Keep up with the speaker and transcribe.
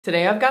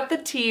Today I've got the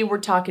tea. We're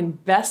talking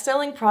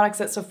best-selling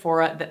products at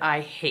Sephora that I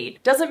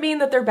hate. Doesn't mean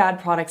that they're bad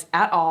products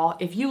at all.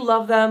 If you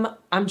love them,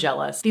 I'm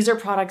jealous. These are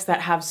products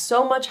that have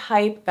so much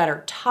hype, that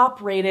are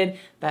top rated,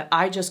 that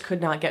I just could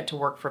not get to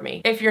work for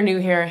me. If you're new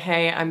here,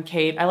 hey, I'm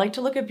Kate. I like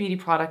to look at beauty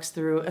products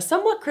through a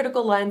somewhat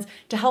critical lens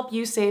to help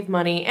you save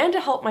money and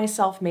to help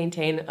myself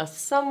maintain a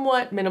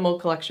somewhat minimal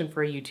collection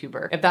for a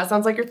YouTuber. If that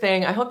sounds like your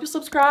thing, I hope you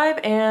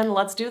subscribe and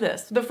let's do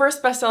this. The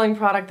first best-selling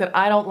product that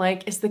I don't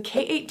like is the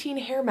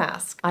K18 hair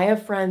mask. I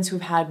have friends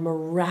who've had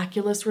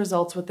miraculous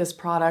results with this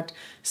product.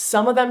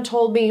 Some of them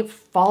told me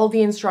follow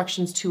the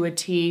instructions to a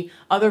T.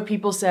 Other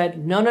people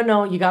said,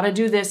 no, you gotta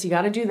do this, you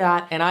gotta do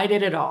that. And I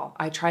did it all.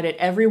 I tried it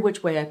every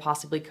which way I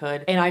possibly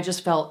could. And I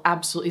just felt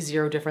absolutely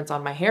zero difference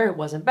on my hair. It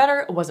wasn't better,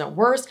 it wasn't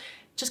worse.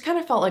 Just kind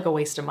of felt like a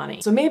waste of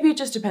money. So maybe it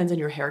just depends on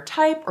your hair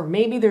type, or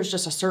maybe there's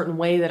just a certain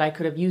way that I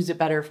could have used it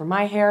better for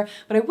my hair.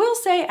 But I will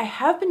say I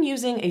have been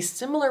using a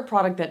similar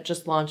product that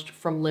just launched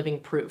from Living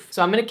Proof.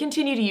 So I'm gonna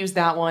continue to use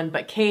that one,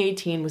 but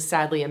K18 was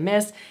sadly a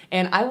miss.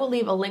 And I will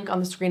leave a link on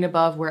the screen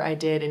above where I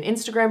did an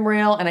Instagram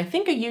reel and I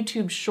think a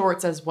YouTube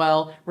shorts as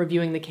well,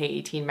 reviewing the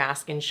K18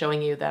 mask and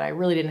showing you that I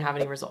really didn't have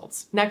any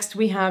results. Next,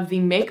 we have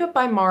the Makeup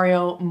by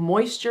Mario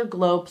Moisture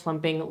Glow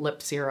Plumping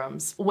Lip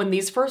Serums. When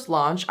these first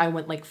launched, I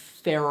went like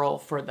feral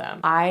for them.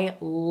 I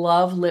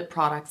love lip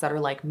products that are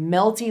like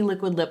melty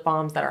liquid lip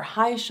balms that are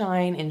high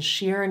shine and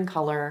sheer in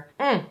color.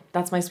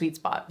 That's my sweet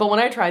spot. But when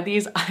I tried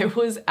these, I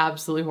was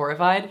absolutely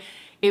horrified.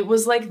 It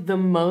was like the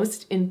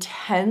most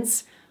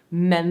intense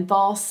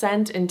menthol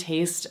scent and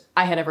taste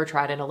I had ever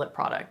tried in a lip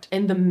product.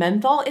 And the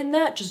menthol in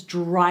that just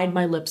dried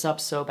my lips up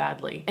so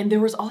badly. And there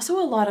was also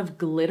a lot of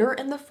glitter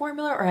in the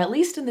formula, or at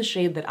least in the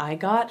shade that I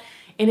got,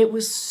 and it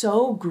was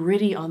so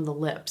gritty on the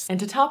lips. And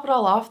to top it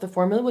all off, the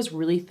formula was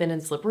really thin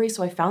and slippery,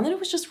 so I found that it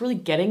was just really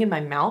getting in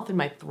my mouth and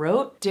my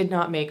throat. Did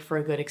not make for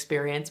a good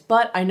experience,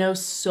 but I know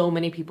so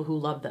many people who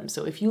love them.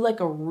 So if you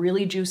like a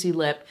really juicy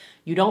lip,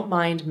 you don't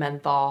mind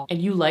menthol,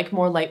 and you like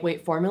more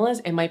lightweight formulas,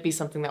 it might be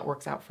something that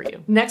works out for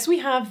you. Next, we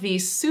have the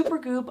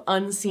Supergoop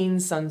Unseen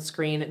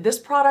Sunscreen. This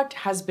product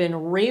has been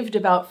raved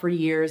about for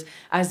years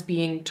as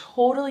being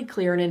totally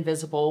clear and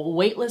invisible,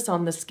 weightless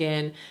on the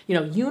skin, you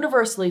know,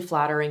 universally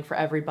flattering for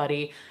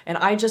everybody, and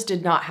I just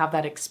did not have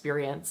that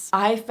experience.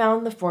 I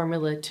found the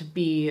formula to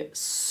be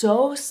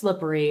so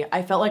slippery,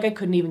 I felt like I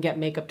couldn't even get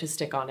makeup to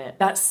stick on it.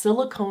 That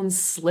silicone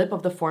slip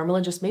of the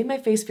formula just made my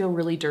face feel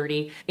really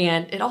dirty,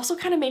 and it also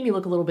kind of made me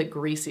look a little bit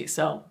greasy,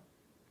 so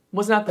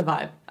was not the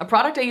vibe. A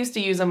product I used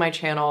to use on my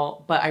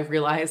channel, but I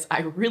realized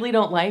I really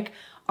don't like,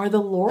 are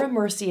the Laura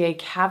Mercier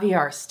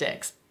Caviar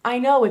Sticks. I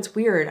know, it's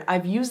weird.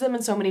 I've used them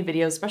in so many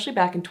videos, especially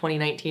back in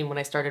 2019 when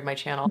I started my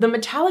channel. The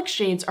metallic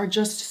shades are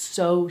just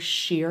so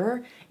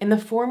sheer, and the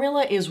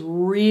formula is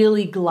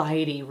really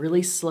glidey,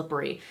 really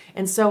slippery.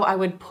 And so I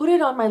would put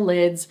it on my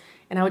lids,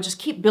 and I would just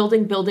keep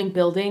building,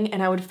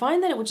 and I would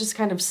find that it would just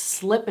kind of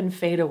slip and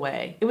fade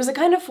away. It was a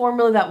kind of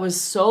formula that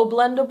was so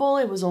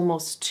blendable, it was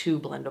almost too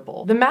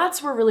blendable. The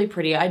mattes were really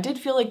pretty. I did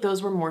feel like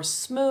those were more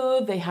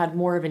smooth, they had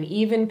more of an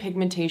even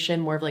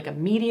pigmentation, more of like a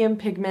medium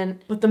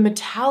pigment, but the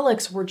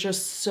metallics were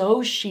just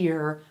so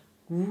sheer,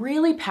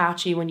 really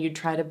patchy when you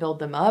try to build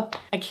them up.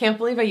 I can't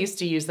believe I used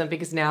to use them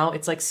because now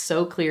it's like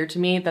so clear to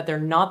me that they're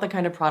not the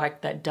kind of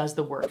product that does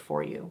the work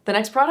for you. The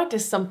next product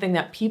is something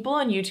that people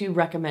on YouTube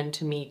recommend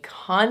to me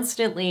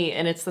constantly,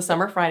 and it's the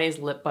Summer Fridays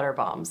Lip Butter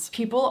Bombs.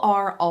 People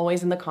are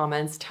always in the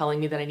comments telling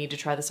me that I need to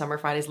try the Summer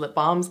Fridays lip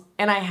balms,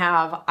 and I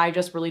have. I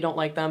just really don't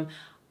like them.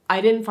 I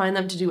didn't find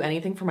them to do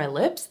anything for my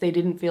lips. They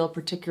didn't feel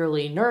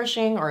particularly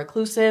nourishing or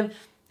occlusive.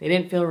 They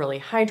didn't feel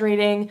really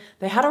hydrating.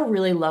 They had a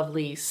really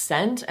lovely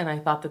scent, and I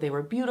thought that they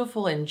were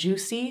beautiful and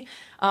juicy,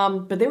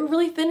 but they were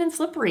really thin and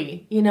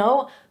slippery, you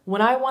know?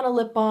 When I want a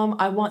lip balm,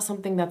 I want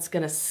something that's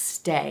gonna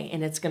stay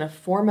and it's gonna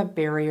form a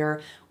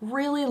barrier,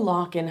 really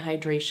lock in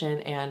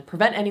hydration and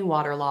prevent any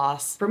water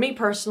loss. For me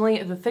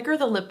personally, the thicker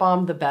the lip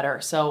balm, the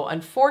better. So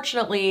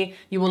unfortunately,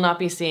 you will not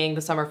be seeing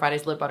the Summer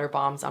Fridays Lip Butter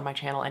Bombs on my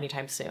channel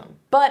anytime soon.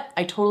 But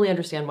I totally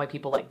understand why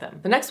people like them.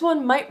 The next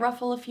one might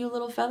ruffle a few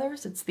little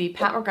feathers. It's the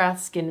Pat McGrath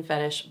Skin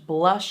Fetish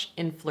Blush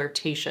in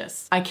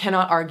Flirtatious. I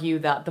cannot argue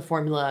that the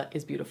formula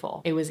is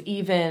beautiful. It was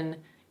even,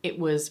 it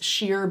was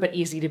sheer but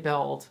easy to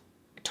build.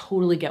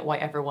 Totally get why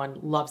everyone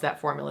loves that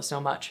formula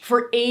so much.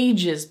 For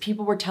ages,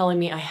 people were telling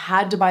me I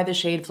had to buy the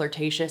shade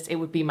Flirtatious. It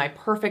would be my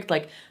perfect,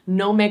 like,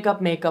 no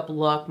makeup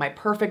look, my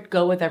perfect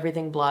go with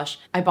everything blush.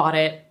 I bought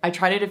it. I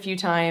tried it a few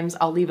times.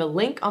 I'll leave a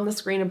link on the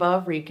screen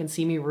above where you can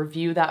see me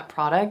review that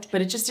product,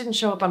 but it just didn't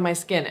show up on my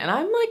skin. And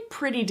I'm like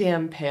pretty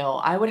damn pale.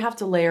 I would have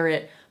to layer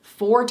it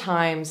 4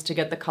 times to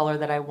get the color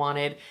that I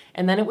wanted,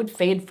 and then it would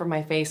fade from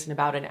my face in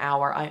about an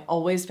hour. I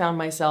always found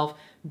myself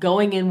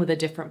going in with a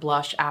different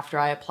blush after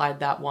I applied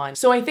that one.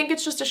 So I think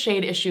it's just a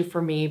shade issue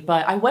for me,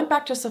 but I went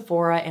back to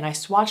Sephora and I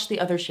swatched the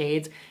other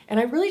shades and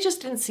I really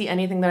just didn't see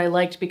anything that I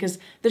liked because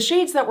the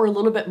shades that were a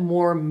little bit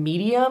more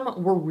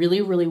medium were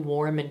really, really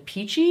warm and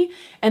peachy.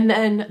 And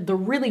then the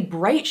really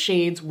bright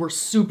shades were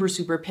super,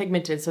 super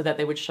pigmented so that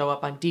they would show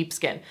up on deep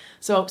skin.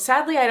 So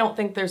sadly, I don't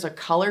think there's a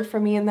color for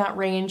me in that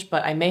range,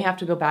 but I may have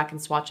to go back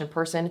and swatch in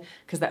person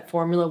because that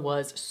formula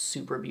was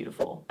super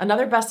beautiful.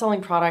 Another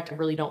best-selling product I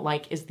really don't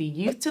like is the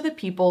Youth to the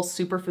People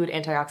Superfood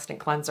Antioxidant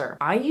Cleanser.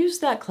 I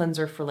used that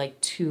cleanser for like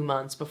 2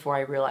 months before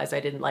I realized I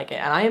didn't like it.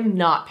 And I am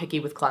not picky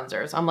with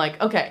cleansers. I'm like,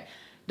 okay,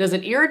 does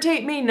it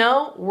irritate me?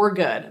 No, we're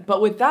good.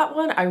 But with that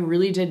one, I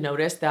really did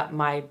notice that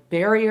my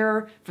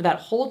barrier for that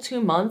whole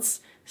 2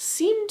 months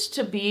seemed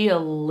to be a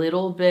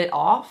little bit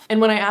off.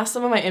 And when I asked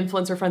some of my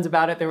influencer friends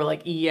about it, they were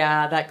like,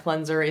 yeah, that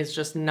cleanser is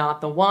just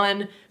not the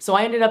one. So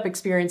I ended up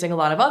experiencing a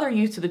lot of other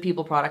Youth to the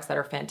People products that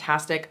are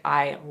fantastic.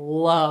 I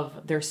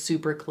love their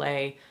Super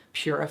Clay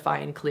Purify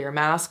and Clear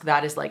Mask.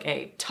 That is like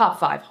a top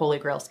 5 holy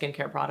grail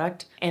skincare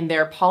product. And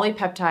their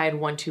Polypeptide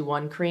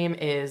 121 cream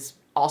is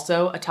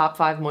also a top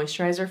 5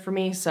 moisturizer for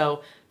me.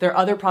 So there are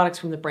other products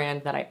from the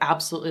brand that I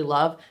absolutely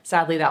love.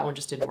 Sadly, that one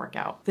just didn't work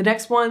out. The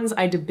next ones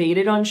I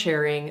debated on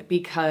sharing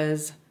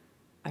because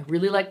I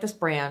really like this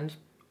brand.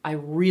 I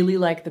really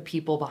like the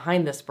people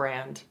behind this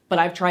brand, but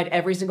I've tried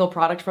every single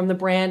product from the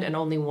brand and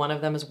only one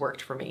of them has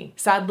worked for me.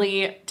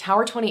 Sadly,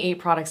 Tower 28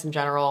 products in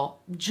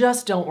general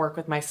just don't work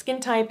with my skin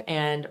type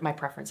and my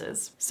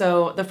preferences.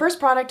 So the first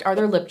product are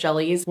their lip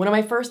jellies. One of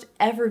my first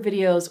ever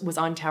videos was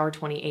on Tower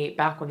 28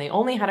 back when they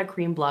only had a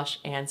cream blush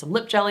and some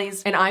lip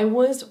jellies, and I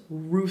was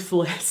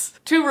ruthless,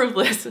 too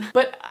ruthless.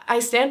 But I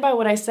stand by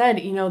what I said,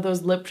 you know,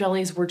 those lip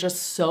jellies were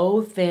just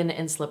so thin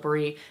and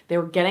slippery. They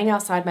were getting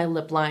outside my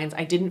lip lines.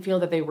 I didn't feel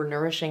that they were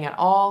nourishing at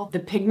all. The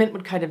pigment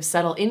would kind of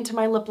settle into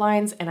my lip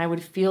lines and I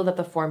would feel that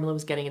the formula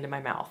was getting into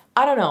my mouth.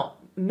 I don't know.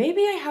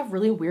 Maybe I have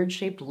really weird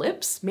shaped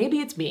lips. Maybe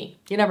it's me.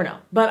 You never know.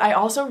 But I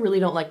also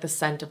really don't like the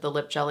scent of the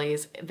lip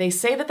jellies. They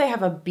say that they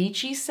have a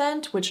beachy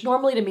scent, which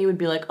normally to me would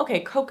be like, okay,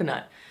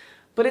 coconut.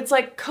 But it's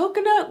like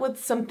coconut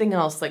with something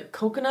else, like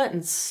coconut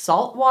and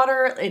salt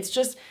water.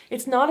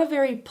 It's not a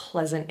very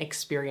pleasant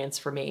experience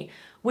for me,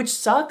 which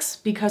sucks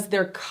because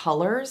their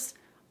colors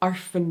are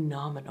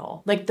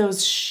phenomenal. Like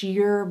those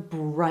sheer,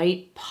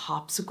 bright,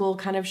 popsicle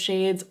kind of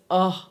shades,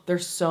 oh, they're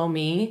so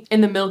me.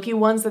 And the milky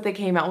ones that they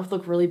came out with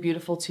look really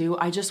beautiful too.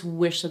 I just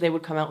wish that they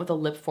would come out with a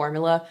lip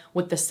formula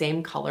with the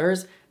same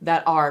colors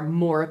that are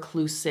more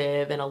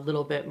occlusive and a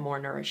little bit more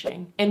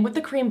nourishing. And with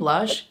the cream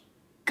blush,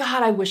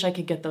 God, I wish I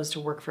could get those to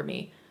work for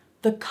me.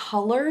 The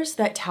colors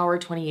that Tower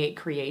 28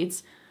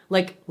 creates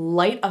like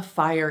light a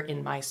fire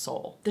in my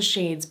soul. The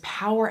shades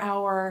Power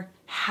Hour,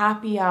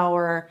 Happy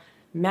Hour,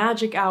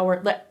 Magic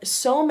Hour,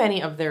 so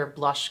many of their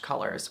blush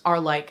colors are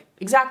like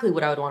exactly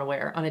what I would want to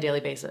wear on a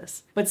daily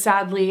basis. But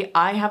sadly,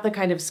 I have the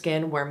kind of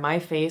skin where my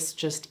face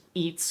just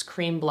eats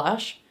cream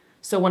blush.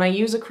 So when I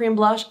use a cream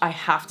blush, I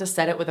have to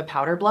set it with a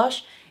powder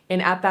blush.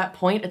 And at that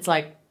point, it's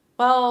like,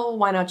 well,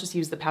 why not just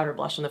use the powder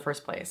blush in the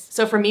first place?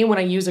 So for me, when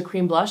I use a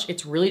cream blush,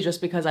 it's really just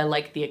because I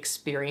like the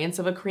experience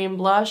of a cream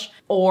blush,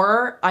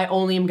 or I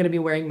only am gonna be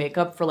wearing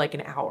makeup for like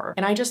an hour.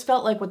 And I just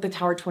felt like with the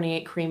Tower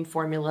 28 cream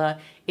formula,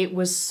 it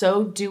was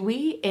so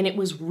dewy and it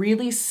was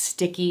really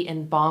sticky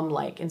and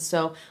balm-like. And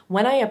so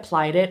when I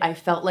applied it, I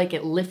felt like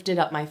it lifted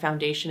up my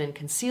foundation and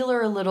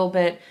concealer a little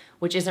bit,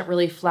 which isn't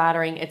really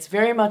flattering. It's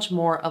very much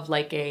more of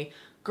like a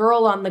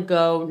girl on the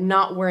go,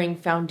 not wearing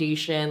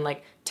foundation,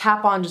 like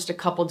tap on just a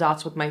couple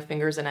dots with my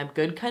fingers and I'm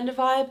good kind of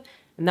vibe.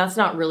 And that's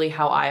not really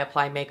how I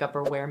apply makeup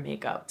or wear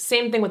makeup.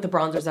 Same thing with the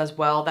bronzers as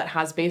well. That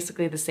has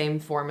basically the same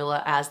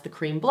formula as the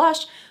cream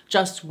blush,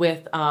 just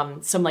with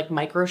some like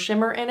micro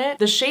shimmer in it.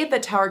 The shade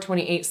that Tower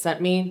 28 sent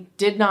me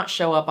did not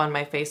show up on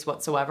my face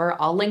whatsoever.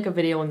 I'll link a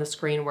video on the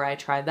screen where I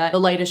tried that. The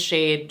lightest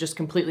shade just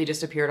completely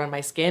disappeared on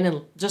my skin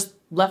and just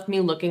left me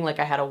looking like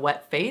I had a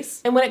wet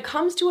face. And when it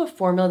comes to a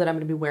formula that I'm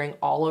gonna be wearing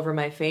all over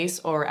my face,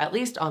 or at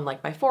least on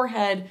like my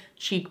forehead,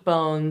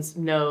 cheekbones,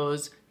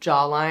 nose,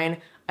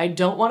 jawline, I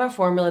don't want a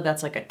formula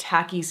that's like a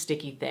tacky,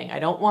 sticky thing. I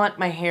don't want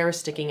my hair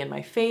sticking in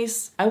my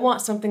face. I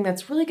want something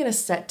that's really gonna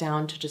set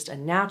down to just a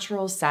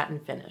natural satin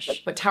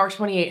finish. But Tower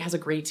 28 has a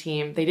great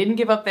team. They didn't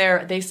give up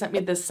there. They sent me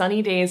the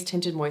Sunny Days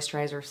Tinted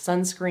Moisturizer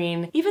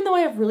Sunscreen. Even though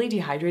I have really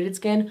dehydrated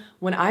skin,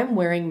 when I'm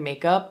wearing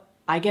makeup,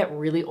 I get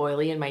really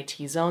oily in my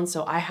T-zone,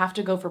 so I have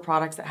to go for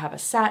products that have a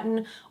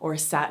satin or a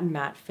satin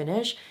matte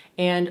finish.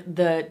 And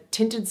the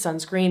tinted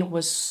sunscreen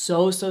was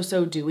so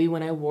dewy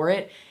when I wore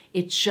it.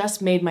 It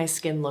just made my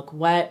skin look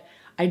wet.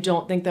 I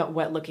don't think that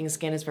wet looking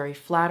skin is very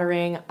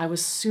flattering. I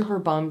was super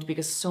bummed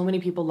because so many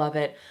people love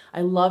it.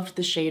 I loved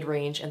the shade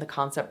range and the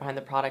concept behind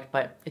the product,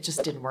 but it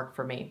just didn't work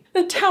for me.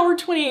 The Tower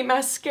 28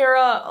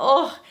 mascara,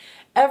 oh,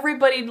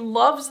 Everybody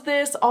loves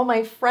this. All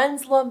my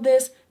friends love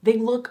this. They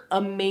look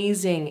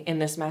amazing in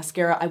this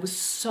mascara. I was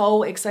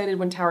so excited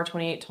when Tower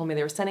 28 told me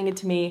they were sending it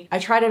to me. I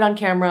tried it on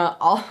camera.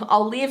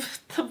 I'll leave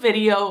the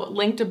video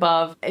linked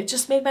above. It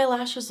just made my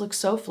lashes look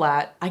so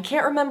flat. I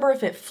can't remember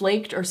if it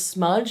flaked or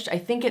smudged. I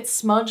think it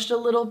smudged a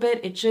little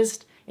bit.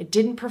 It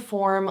didn't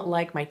perform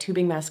like my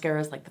tubing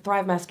mascaras like the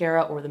Thrive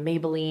Mascara or the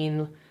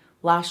Maybelline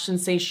Lash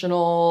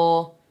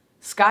Sensational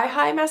Sky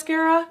High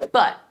Mascara.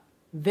 But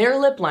their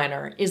lip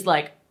liner is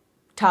like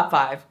top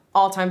 5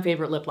 all-time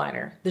favorite lip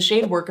liner. The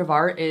shade Work of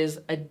Art is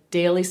a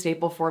daily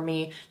staple for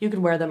me. You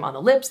can wear them on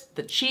the lips,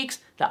 the cheeks,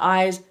 the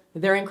eyes.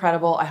 They're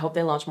incredible. I hope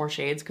they launch more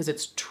shades because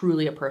it's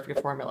truly a perfect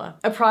formula.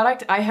 A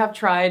product I have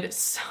tried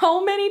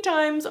so many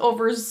times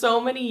over so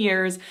many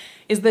years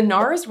is the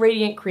NARS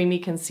Radiant Creamy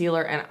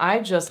Concealer, and I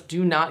just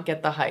do not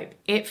get the hype.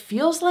 It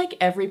feels like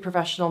every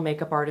professional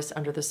makeup artist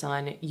under the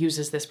sun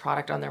uses this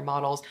product on their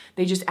models.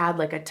 They just add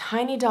like a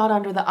tiny dot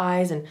under the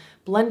eyes and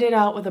blend it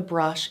out with a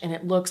brush, and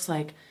it looks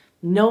like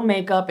no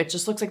makeup. It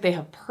just looks like they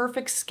have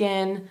perfect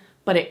skin,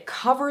 but it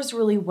covers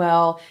really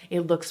well.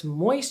 It looks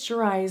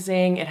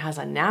moisturizing. It has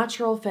a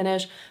natural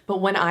finish, but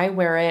when I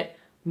wear it,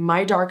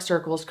 my dark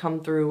circles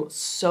come through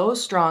so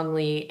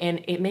strongly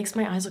and it makes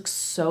my eyes look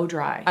so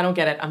dry. I don't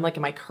get it. I'm like,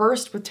 am I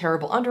cursed with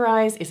terrible under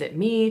eyes? Is it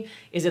me?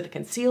 Is it the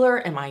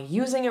concealer? Am I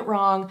using it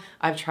wrong?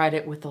 I've tried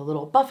it with a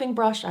little buffing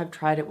brush. I've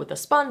tried it with a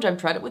sponge.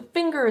 I've tried it with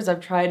fingers. I've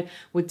tried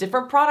with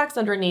different products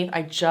underneath.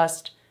 I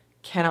just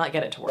cannot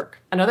get it to work.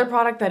 Another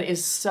product that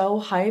is so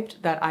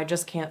hyped that I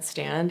just can't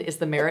stand is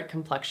the Merit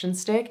Complexion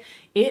Stick.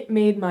 It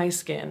made my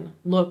skin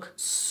look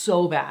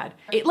so bad.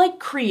 It like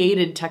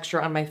created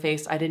texture on my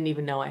face I didn't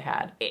even know I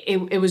had.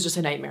 It was just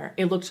a nightmare.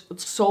 It looked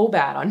so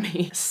bad on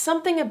me.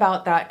 Something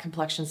about that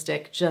complexion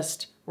stick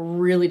just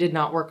really did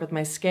not work with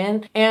my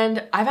skin.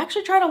 And I've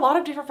actually tried a lot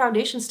of different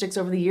foundation sticks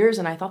over the years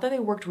and I thought that they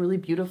worked really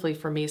beautifully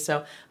for me.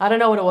 So I don't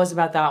know what it was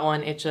about that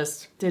one. It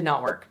just did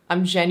not work.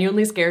 I'm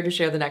genuinely scared to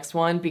share the next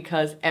one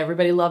because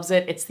everybody loves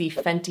it. It's the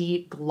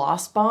Fenty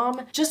Gloss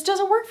Bomb. Just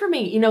doesn't work for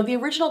me. You know, the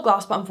original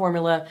Gloss Bomb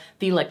formula,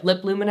 the like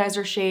lip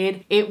luminizer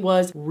shade, it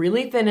was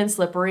really thin and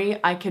slippery.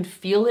 I could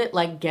feel it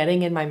like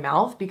getting in my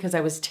mouth because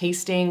I was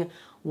tasting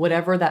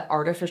whatever that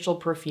artificial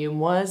perfume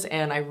was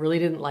and I really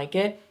didn't like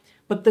it.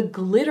 But the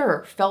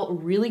glitter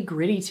felt really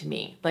gritty to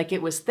me. Like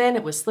it was thin,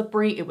 it was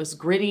slippery, it was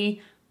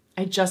gritty.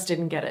 I just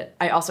didn't get it.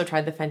 I also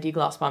tried the Fenty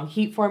Gloss Bomb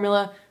Heat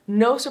formula.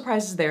 No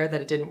surprises there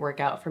that it didn't work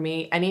out for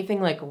me. Anything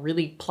like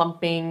really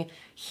plumping,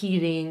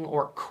 heating,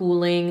 or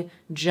cooling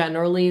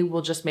generally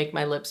will just make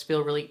my lips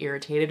feel really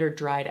irritated or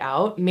dried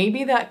out.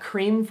 Maybe that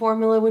cream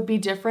formula would be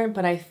different,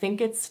 but I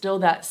think it's still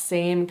that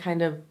same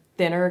kind of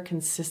thinner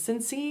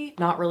consistency.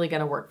 Not really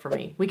gonna work for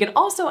me. We can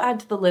also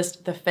add to the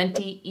list the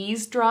Fenty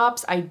Ease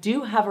Drops. I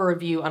do have a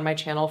review on my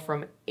channel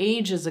from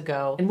ages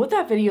ago. And what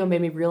that video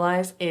made me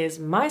realize is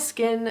my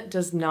skin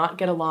does not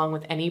get along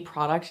with any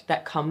product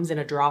that comes in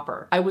a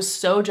dropper. I was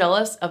so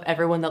jealous of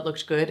everyone that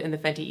looked good in the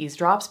Fenty Ease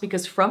Drops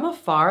because from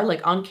afar,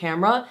 like on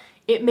camera,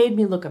 it made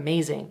me look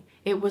amazing.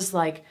 It was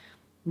like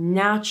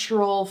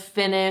natural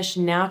finish,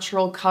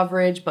 natural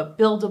coverage, but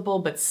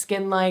buildable, but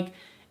skin-like.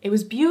 It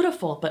was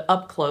beautiful, but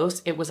up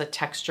close, it was a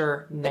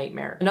texture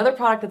nightmare. Another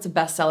product that's a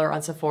bestseller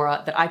on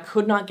Sephora that I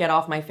could not get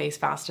off my face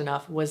fast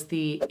enough was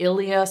the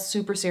Ilia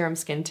Super Serum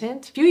Skin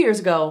Tint. A few years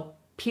ago,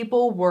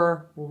 people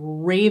were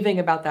raving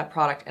about that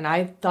product and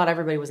I thought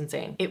everybody was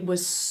insane. It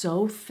was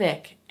so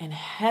thick and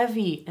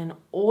heavy and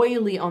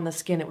oily on the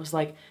skin. It was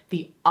like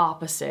the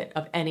opposite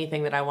of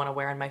anything that I want to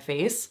wear on my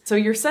face. So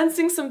you're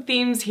sensing some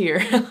themes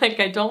here. Like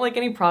I don't like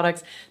any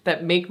products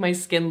that make my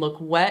skin look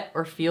wet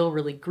or feel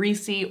really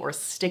greasy or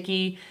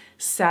sticky.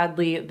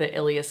 Sadly, the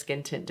Ilia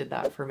Skin Tint did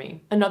that for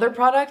me. Another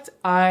product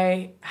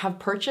I have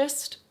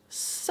purchased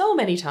so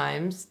many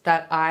times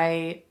that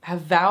I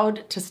have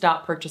vowed to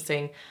stop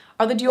purchasing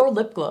are the Dior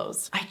lip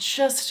glows. I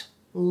just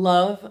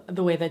love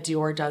the way that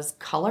Dior does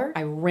color.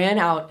 I ran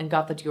out and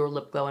got the Dior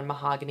lip glow in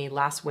Mahogany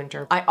last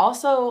winter. I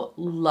also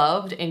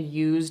loved and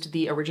used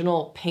the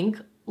original pink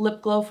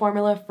lip glow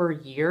formula for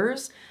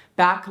years,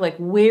 back like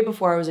way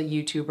before I was a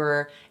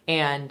YouTuber,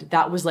 and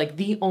that was like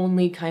the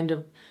only kind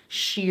of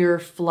sheer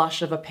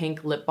flush of a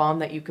pink lip balm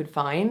that you could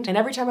find. And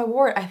every time I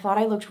wore it, I thought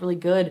I looked really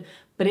good,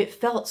 but it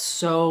felt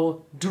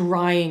so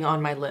drying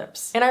on my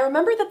lips. And I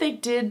remember that they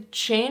did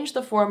change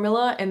the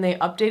formula and they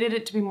updated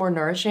it to be more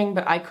nourishing,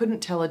 but I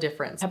couldn't tell a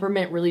difference.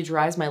 Peppermint really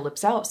dries my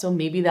lips out, so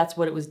maybe that's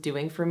what it was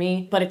doing for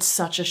me. But it's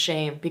such a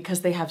shame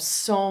because they have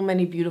so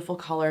many beautiful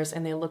colors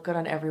and they look good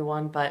on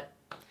everyone, but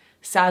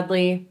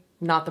sadly,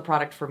 not the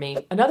product for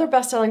me. Another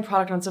best-selling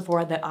product on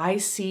Sephora that I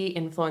see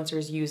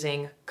influencers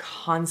using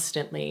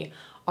constantly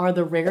are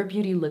the Rare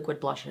Beauty liquid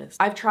blushes.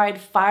 I've tried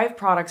 5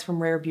 products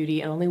from Rare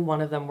Beauty and only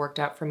one of them worked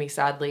out for me,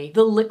 sadly.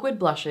 The liquid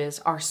blushes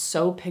are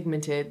so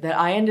pigmented that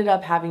I ended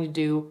up having to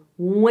do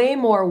way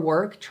more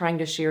work trying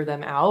to sheer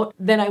them out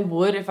than I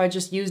would if I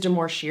just used a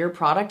more sheer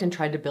product and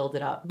tried to build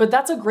it up. But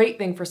that's a great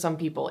thing for some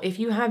people. If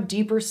you have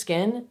deeper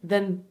skin,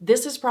 then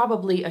this is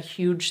probably a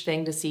huge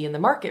thing to see in the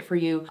market for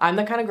you. I'm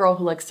the kind of girl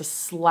who likes to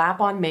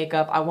slap on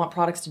makeup. I want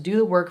products to do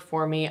the work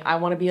for me. I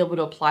want to be able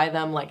to apply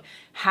them like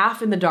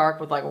half in the dark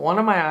with like one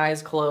of my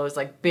eyes closed,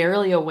 like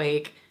barely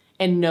awake,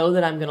 and know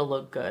that I'm gonna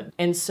look good.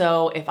 And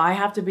so if I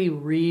have to be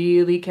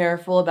really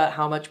careful about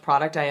how much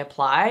product I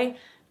apply,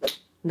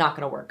 not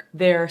gonna work.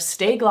 They're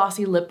Stay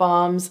Glossy lip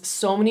balms.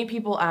 So many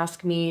people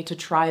ask me to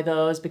try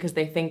those because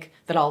they think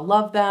that I'll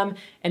love them.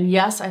 And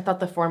yes, I thought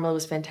the formula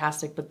was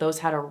fantastic, but those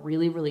had a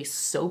really, really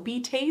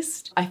soapy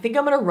taste. I think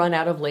I'm gonna run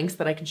out of links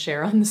that I can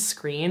share on the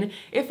screen.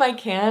 If I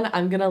can,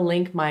 I'm gonna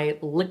link my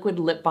liquid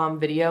lip balm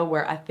video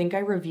where I think I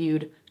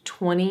reviewed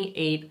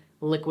 28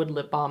 liquid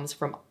lip balms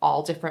from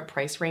all different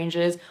price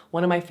ranges.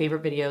 One of my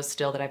favorite videos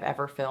still that I've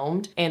ever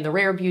filmed. And the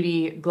Rare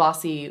Beauty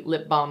glossy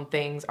lip balm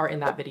things are in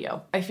that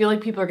video. I feel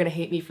like people are gonna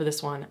hate me for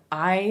this one.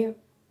 I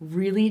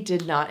really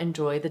did not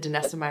enjoy the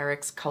Danessa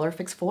Myricks Color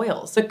Fix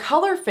foils. The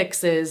color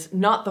fixes,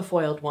 not the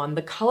foiled one,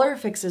 the color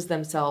fixes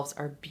themselves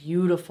are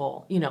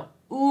beautiful, you know,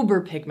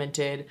 uber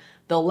pigmented.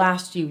 They'll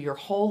last you your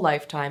whole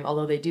lifetime,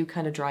 although they do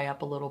kind of dry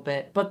up a little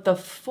bit. But the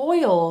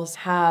foils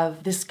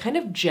have this kind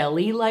of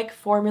jelly-like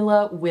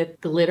formula with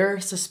glitter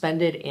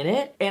suspended in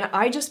it, and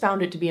I just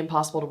found it to be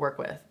impossible to work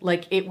with.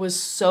 Like, it was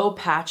so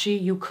patchy,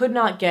 you could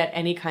not get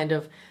any kind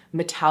of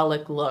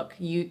metallic look.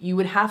 You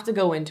would have to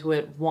go into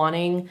it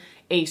wanting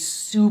a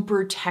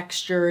super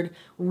textured,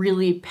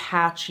 really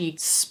patchy,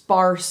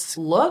 sparse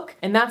look,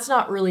 and that's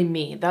not really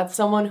me. That's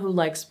someone who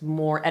likes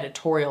more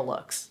editorial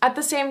looks. At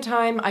the same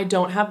time, I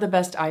don't have the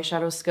best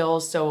eyeshadow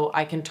skills, so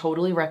I can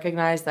totally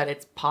recognize that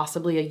it's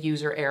possibly a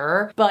user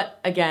error. But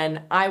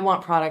again, I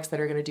want products that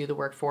are gonna do the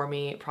work for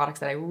me, products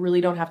that I really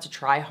don't have to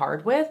try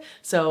hard with.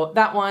 So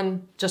that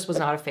one just was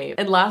not a fave.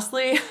 And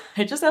lastly,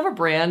 I just have a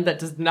brand that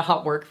does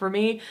not work for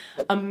me.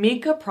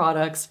 Amika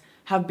products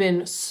have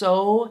been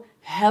so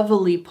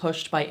heavily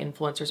pushed by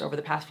influencers over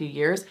the past few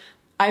years.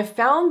 I've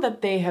found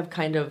that they have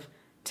kind of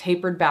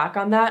tapered back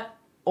on that,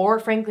 or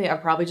frankly,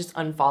 I've probably just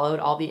unfollowed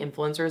all the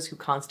influencers who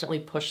constantly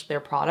push their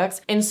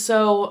products. And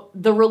so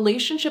the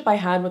relationship I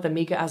had with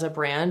Amika as a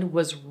brand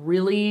was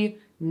really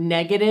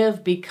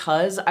negative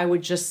because I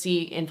would just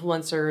see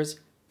influencers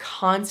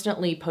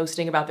constantly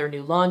posting about their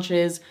new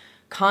launches,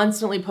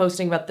 constantly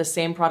posting about the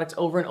same products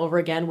over and over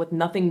again with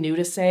nothing new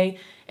to say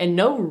and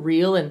no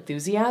real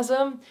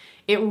enthusiasm.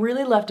 It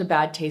really left a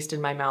bad taste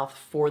in my mouth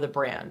for the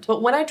brand.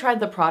 But when I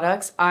tried the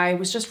products, I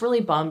was just really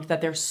bummed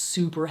that they're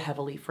super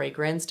heavily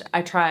fragranced.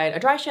 I tried a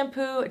dry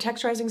shampoo, a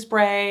texturizing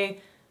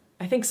spray,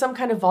 I think some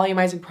kind of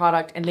volumizing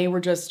product, and they were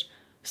just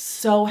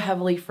so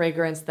heavily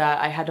fragranced that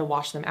I had to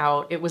wash them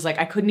out. It was like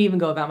I couldn't even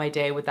go about my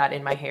day with that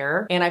in my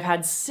hair. And I've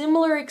had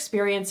similar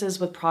experiences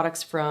with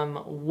products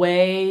from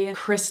Way,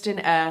 Kristen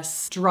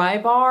S, Dry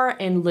Bar,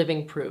 and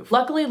Living Proof.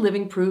 Luckily,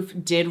 Living Proof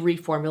did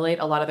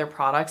reformulate a lot of their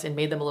products and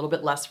made them a little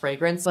bit less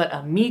fragrance, but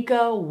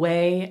Amika,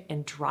 Way,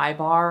 and Dry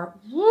Bar,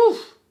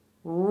 woof,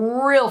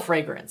 real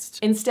fragranced.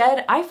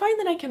 Instead, I find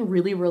that I can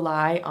really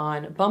rely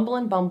on Bumble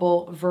and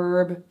Bumble,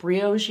 Verb,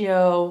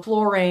 Briogeo,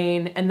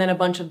 Florane, and then a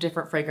bunch of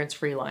different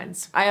fragrance-free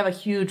lines. I have a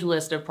huge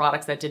list of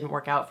products that didn't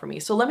work out for me.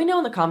 So let me know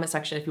in the comment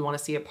section if you want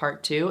to see a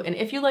part 2. And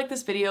if you like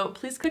this video,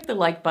 please click the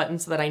like button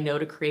so that I know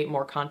to create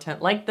more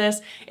content like this.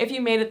 If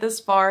you made it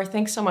this far,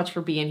 thanks so much for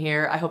being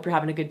here. I hope you're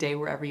having a good day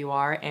wherever you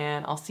are,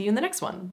 and I'll see you in the next one.